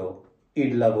compimento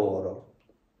il lavoro,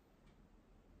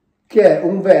 che è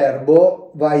un verbo,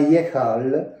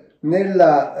 vayechal,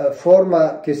 nella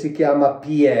forma che si chiama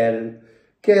piel,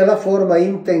 che è la forma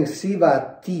intensiva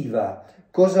attiva.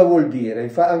 Cosa vuol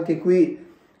dire? Anche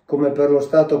qui come per lo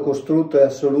stato costrutto e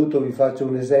assoluto, vi faccio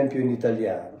un esempio in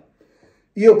italiano.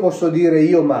 Io posso dire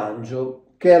io mangio,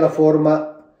 che è la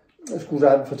forma,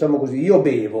 scusate, facciamo così, io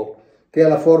bevo, che è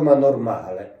la forma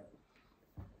normale.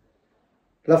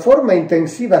 La forma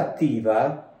intensiva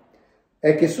attiva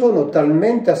è che sono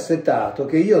talmente assetato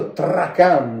che io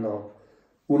tracanno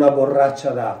una borraccia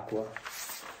d'acqua.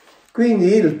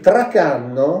 Quindi il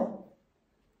tracanno,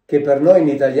 che per noi in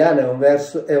italiano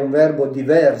è un verbo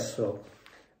diverso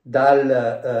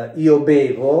dal io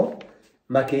bevo,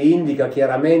 ma che indica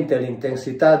chiaramente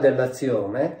l'intensità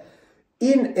dell'azione,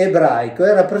 in ebraico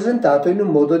è rappresentato in un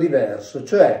modo diverso,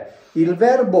 cioè il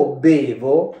verbo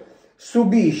bevo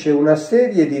subisce una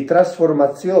serie di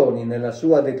trasformazioni nella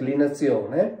sua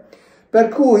declinazione, per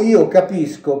cui io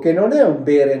capisco che non è un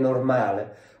bere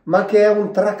normale, ma che è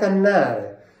un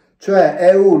tracannare, cioè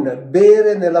è un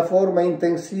bere nella forma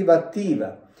intensiva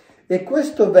attiva. E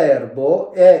questo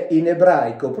verbo è in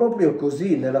ebraico proprio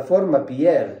così, nella forma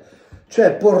PL,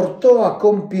 cioè portò a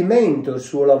compimento il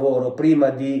suo lavoro prima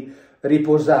di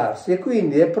riposarsi, e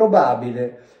quindi è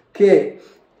probabile che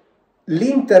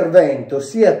l'intervento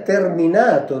sia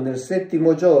terminato nel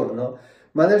 7° giorno,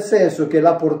 ma nel senso che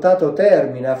l'ha portato a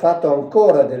termine, ha fatto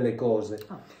ancora delle cose.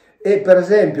 E per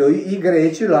esempio i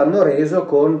greci lo hanno reso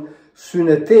con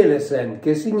synetelesen,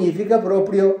 che significa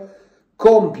proprio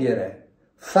compiere,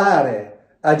 fare,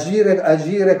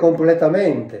 agire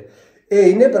completamente. E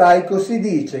in ebraico si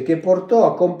dice che portò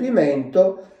a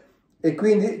compimento, e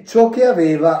quindi ciò che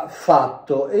aveva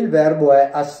fatto, e il verbo è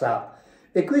assà.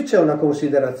 E qui c'è una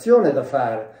considerazione da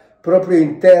fare, proprio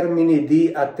in termini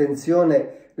di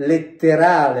attenzione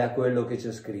letterale a quello che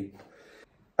c'è scritto.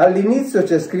 All'inizio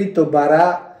c'è scritto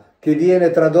bara, che viene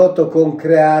tradotto con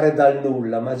creare dal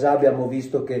nulla, ma già abbiamo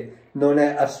visto che non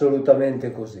è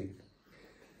assolutamente così.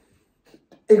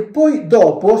 E poi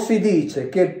dopo si dice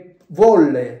che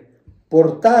volle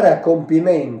portare a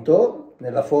compimento,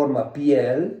 nella forma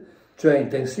PL, cioè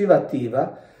intensiva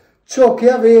attiva, ciò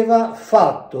che aveva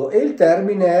fatto, e il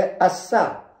termine è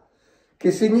assà,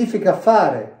 che significa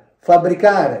fare,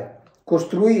 fabbricare,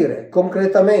 costruire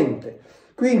concretamente.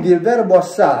 Quindi il verbo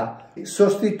assà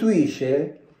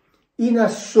sostituisce in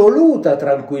assoluta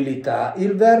tranquillità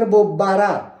il verbo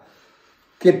bara,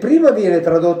 che prima viene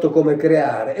tradotto come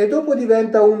creare e dopo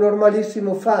diventa un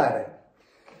normalissimo fare.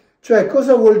 Cioè,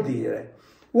 cosa vuol dire?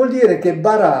 Vuol dire che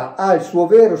bara ha il suo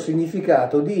vero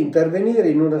significato di intervenire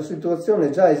in una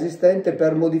situazione già esistente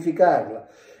per modificarla,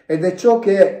 ed è ciò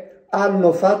che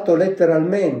hanno fatto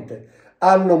letteralmente.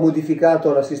 Hanno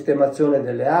modificato la sistemazione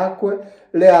delle acque,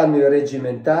 le hanno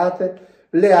irreggimentate,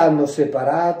 le hanno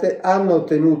separate, hanno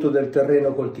ottenuto del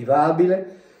terreno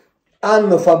coltivabile,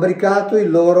 hanno fabbricato il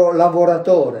loro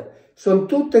lavoratore. Sono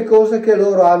tutte cose che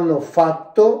loro hanno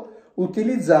fatto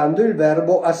utilizzando il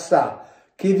verbo assà,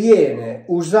 che viene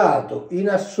usato in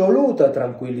assoluta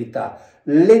tranquillità,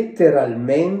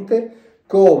 letteralmente,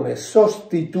 come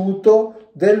sostituto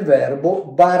del verbo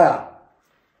bara,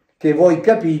 che voi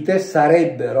capite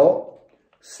sarebbero,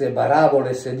 se bara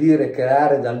volesse dire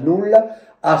creare dal nulla,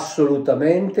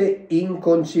 assolutamente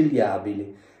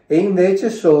inconciliabili, e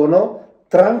invece sono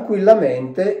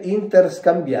tranquillamente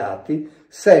interscambiati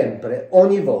sempre,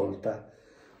 ogni volta.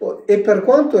 E per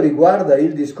quanto riguarda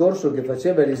il discorso che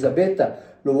faceva Elisabetta,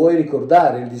 lo vuoi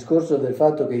ricordare, il discorso del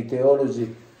fatto che i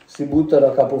teologi si buttano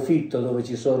a capofitto, dove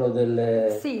ci sono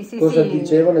delle... Cosa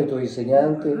dicevano i tuoi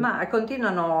insegnanti? Ma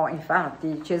continuano,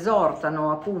 infatti, ci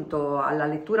esortano appunto alla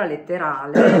lettura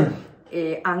letterale,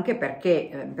 e anche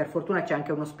perché per fortuna c'è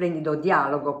anche uno splendido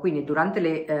dialogo, quindi durante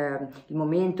il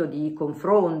momento di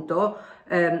confronto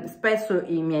spesso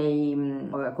i miei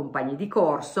compagni di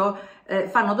corso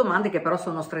fanno domande che però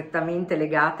sono strettamente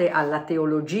legate alla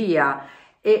teologia,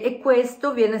 e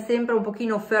questo viene sempre un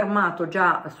pochino fermato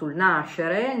già sul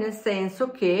nascere, nel senso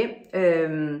che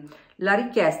la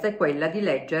richiesta è quella di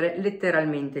leggere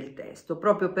letteralmente il testo,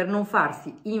 proprio per non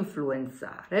farsi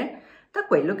influenzare da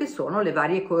quello che sono le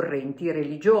varie correnti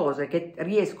religiose, che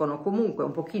riescono comunque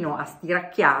un pochino a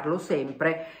stiracchiarlo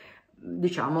sempre,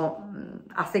 diciamo,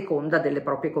 a seconda delle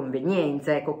proprie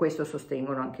convenienze. Ecco, questo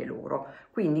sostengono anche loro.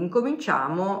 Quindi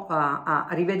incominciamo a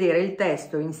rivedere il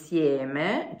testo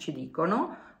insieme, ci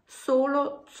dicono,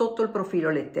 solo sotto il profilo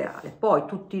letterale. Poi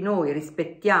tutti noi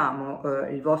rispettiamo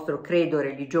il vostro credo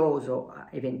religioso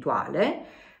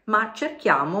eventuale, ma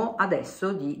cerchiamo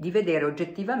adesso di vedere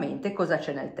oggettivamente cosa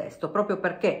c'è nel testo, proprio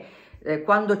perché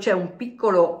quando c'è un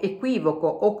piccolo equivoco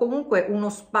o comunque uno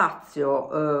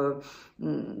spazio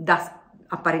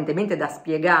apparentemente da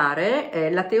spiegare,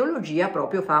 la teologia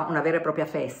proprio fa una vera e propria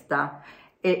festa,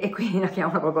 e quindi la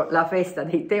chiamano proprio la festa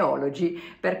dei teologi,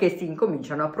 perché si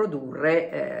incominciano a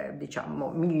produrre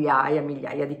diciamo migliaia e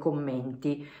migliaia di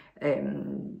commenti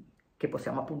che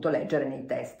possiamo appunto leggere nei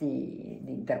testi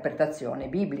di interpretazione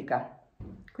biblica.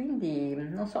 Quindi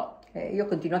non so, io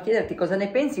continuo a chiederti cosa ne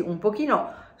pensi, un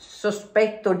pochino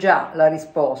sospetto già la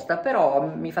risposta, però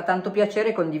mi fa tanto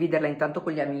piacere condividerla intanto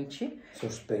con gli amici.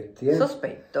 Sospetti, eh?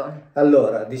 Sospetto.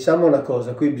 Allora, diciamo una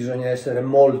cosa, qui bisogna essere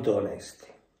molto onesti.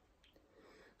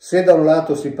 Se da un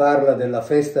lato si parla della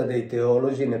festa dei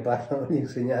teologi, ne parlano gli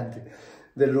insegnanti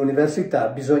dell'università,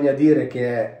 bisogna dire che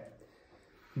è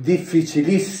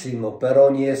difficilissimo per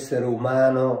ogni essere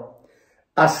umano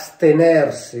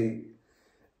astenersi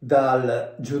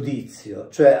dal giudizio,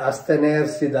 cioè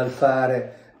astenersi dal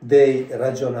fare dei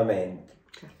ragionamenti.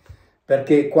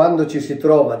 Perché quando ci si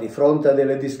trova di fronte a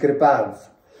delle discrepanze,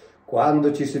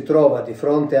 quando ci si trova di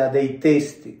fronte a dei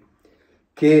testi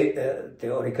che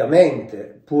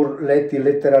teoricamente, pur letti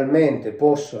letteralmente,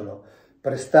 possono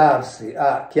prestarsi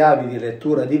a chiavi di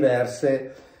lettura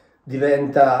diverse,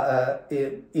 diventa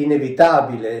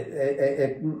inevitabile,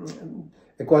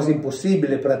 è quasi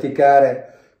impossibile praticare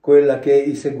quella che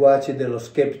i seguaci dello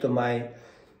skeptomai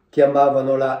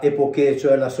chiamavano la epoché,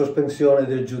 cioè la sospensione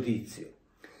del giudizio.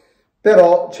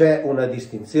 Però c'è una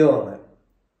distinzione.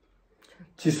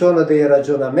 Ci sono dei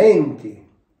ragionamenti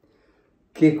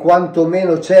che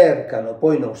quantomeno cercano,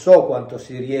 poi non so quanto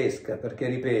si riesca, perché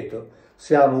ripeto,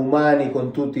 siamo umani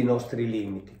con tutti i nostri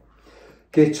limiti,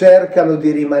 che cercano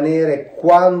di rimanere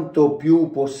quanto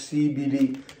più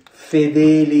possibili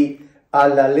fedeli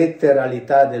alla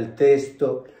letteralità del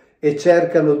testo e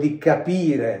cercano di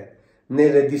capire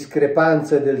nelle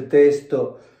discrepanze del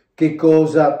testo che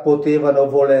cosa potevano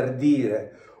voler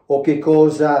dire o che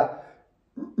cosa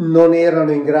non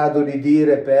erano in grado di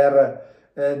dire per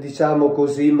diciamo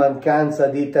così, mancanza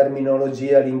di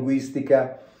terminologia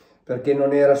linguistica, perché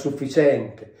non era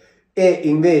sufficiente, e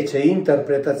invece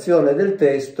interpretazione del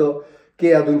testo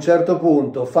che ad un certo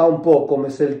punto fa un po' come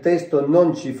se il testo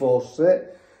non ci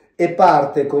fosse e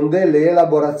parte con delle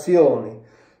elaborazioni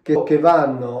che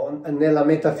vanno nella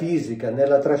metafisica,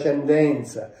 nella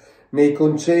trascendenza, nei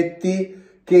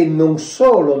concetti che non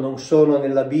solo non sono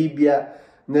nella Bibbia,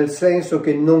 nel senso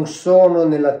che non sono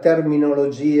nella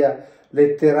terminologia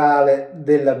letterale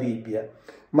della Bibbia,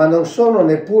 ma non sono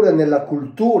neppure nella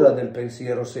cultura del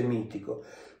pensiero semitico.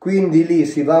 Quindi lì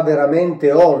si va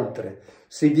veramente oltre,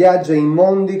 si viaggia in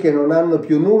mondi che non hanno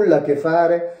più nulla a che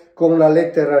fare con la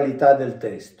letteralità del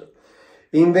testo.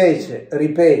 Invece,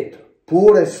 ripeto,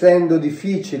 pur essendo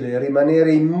difficile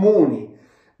rimanere immuni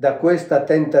da questa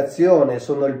tentazione,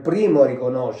 sono il primo a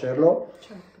riconoscerlo,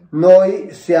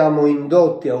 noi siamo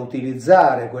indotti a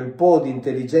utilizzare quel po' di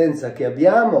intelligenza che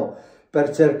abbiamo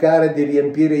per cercare di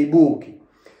riempire i buchi.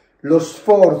 Lo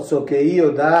sforzo che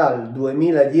io dal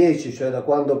 2010, cioè da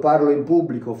quando parlo in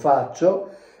pubblico, faccio,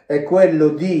 è quello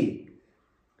di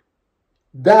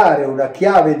dare una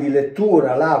chiave di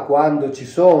lettura là quando ci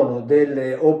sono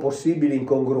delle o possibili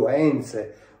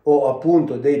incongruenze o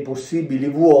appunto dei possibili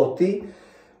vuoti,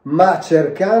 ma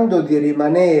cercando di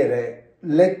rimanere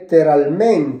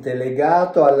letteralmente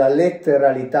legato alla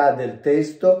letteralità del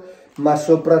testo, ma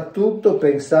soprattutto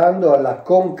pensando alla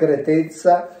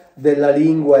concretezza della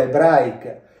lingua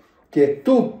ebraica, che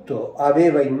tutto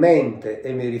aveva in mente,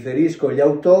 e mi riferisco agli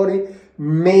autori,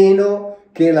 meno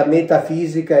che la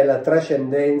metafisica e la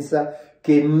trascendenza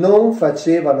che non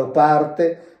facevano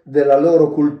parte della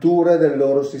loro cultura e del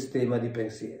loro sistema di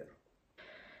pensiero.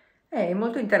 È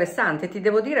molto interessante, ti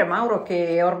devo dire Mauro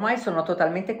che ormai sono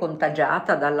totalmente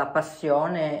contagiata dalla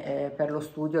passione per lo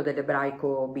studio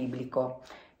dell'ebraico biblico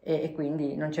e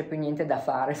quindi non c'è più niente da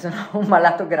fare, sono un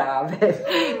malato grave,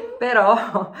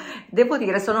 però devo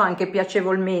dire sono anche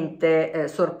piacevolmente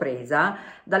sorpresa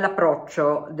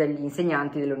dall'approccio degli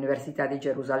insegnanti dell'Università di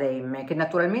Gerusalemme, che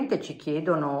naturalmente ci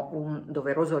chiedono un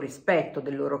doveroso rispetto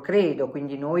del loro credo,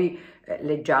 quindi noi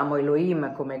leggiamo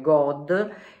Elohim come God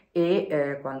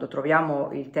e quando troviamo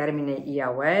il termine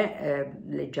Yahweh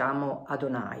leggiamo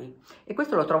Adonai, e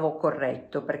questo lo trovo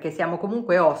corretto perché siamo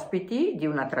comunque ospiti di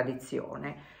una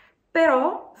tradizione,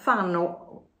 però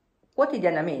fanno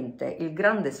quotidianamente il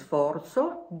grande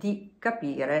sforzo di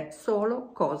capire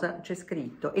solo cosa c'è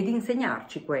scritto e di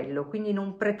insegnarci quello, quindi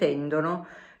non pretendono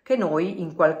che noi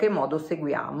in qualche modo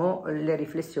seguiamo le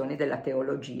riflessioni della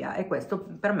teologia, e questo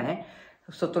per me,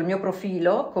 sotto il mio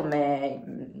profilo come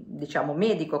diciamo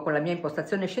medico con la mia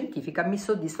impostazione scientifica, mi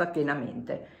soddisfa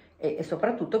pienamente e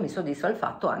soprattutto mi soddisfa il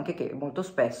fatto anche che molto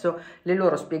spesso le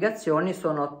loro spiegazioni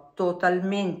sono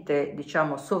totalmente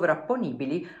diciamo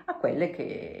sovrapponibili a quelle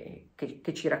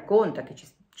che ci racconta, che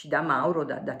ci dà Mauro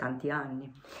da tanti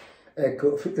anni.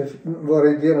 Ecco,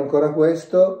 vorrei dire ancora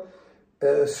questo,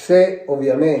 se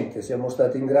ovviamente siamo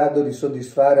stati in grado di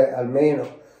soddisfare almeno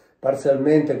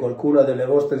parzialmente qualcuna delle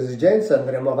vostre esigenze,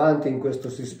 andremo avanti in questo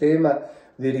sistema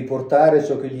di riportare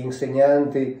ciò che gli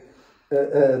insegnanti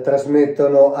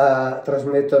trasmettono a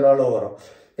loro.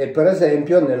 E per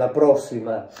esempio nella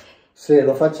prossima, se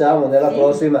lo facciamo, nella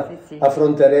prossima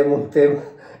affronteremo un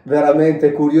tema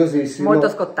veramente curiosissimo, molto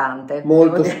scottante,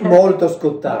 molto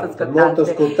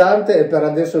scottante, e per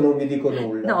adesso non vi dico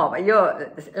nulla. No, io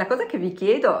la cosa che vi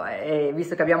chiedo è,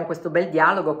 visto che abbiamo questo bel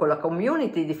dialogo con la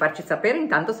community, di farci sapere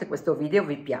intanto se questo video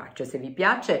vi piace. Se vi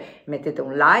piace mettete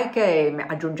un like, e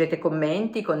aggiungete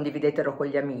commenti, condividetelo con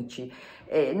gli amici.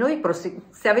 Noi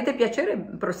se avete piacere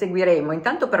proseguiremo.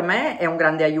 Intanto per me è un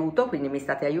grande aiuto, quindi mi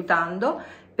state aiutando,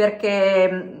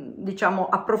 perché diciamo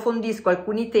approfondisco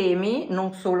alcuni temi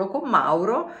non solo con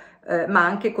Mauro, ma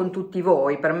anche con tutti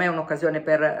voi. Per me è un'occasione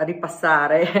per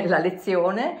ripassare la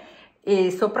lezione, e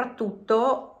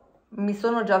soprattutto mi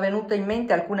sono già venute in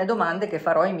mente alcune domande che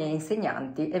farò ai miei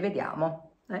insegnanti, e vediamo.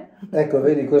 Ecco,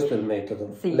 vedi, questo è il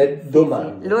metodo, le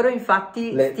domande. Sì. Loro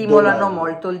infatti stimolano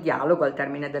molto il dialogo al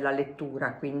termine della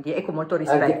lettura, quindi, e con molto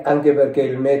rispetto. Anche perché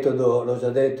il metodo, l'ho già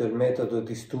detto, il metodo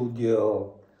di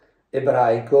studio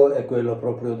ebraico è quello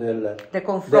proprio del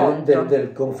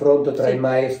confronto tra i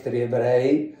maestri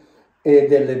ebrei e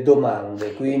delle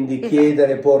domande, quindi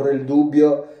chiedere, porre il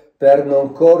dubbio per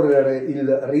non correre il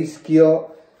rischio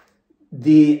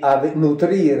di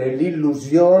nutrire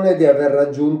l'illusione di aver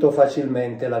raggiunto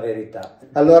facilmente la verità.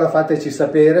 Allora fateci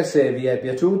sapere se vi è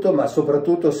piaciuto, ma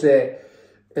soprattutto se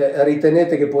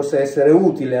ritenete che possa essere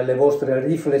utile alle vostre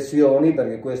riflessioni,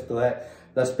 perché questo è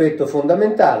l'aspetto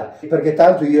fondamentale, perché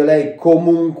tanto io e lei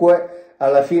comunque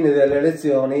alla fine delle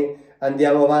lezioni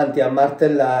andiamo avanti a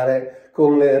martellare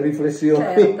con le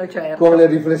riflessioni, con le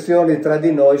riflessioni tra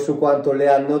di noi su quanto le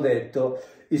hanno detto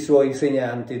i suoi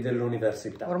insegnanti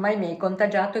dell'università. Ormai mi hai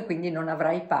contagiato e quindi non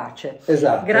avrai pace.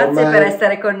 Esatto. Grazie per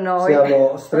essere con noi.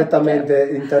 Siamo strettamente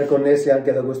interconnessi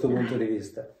anche da questo punto di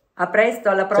vista. A presto,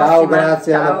 alla prossima. Ciao,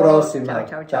 grazie, ciao. alla prossima.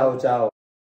 Ciao.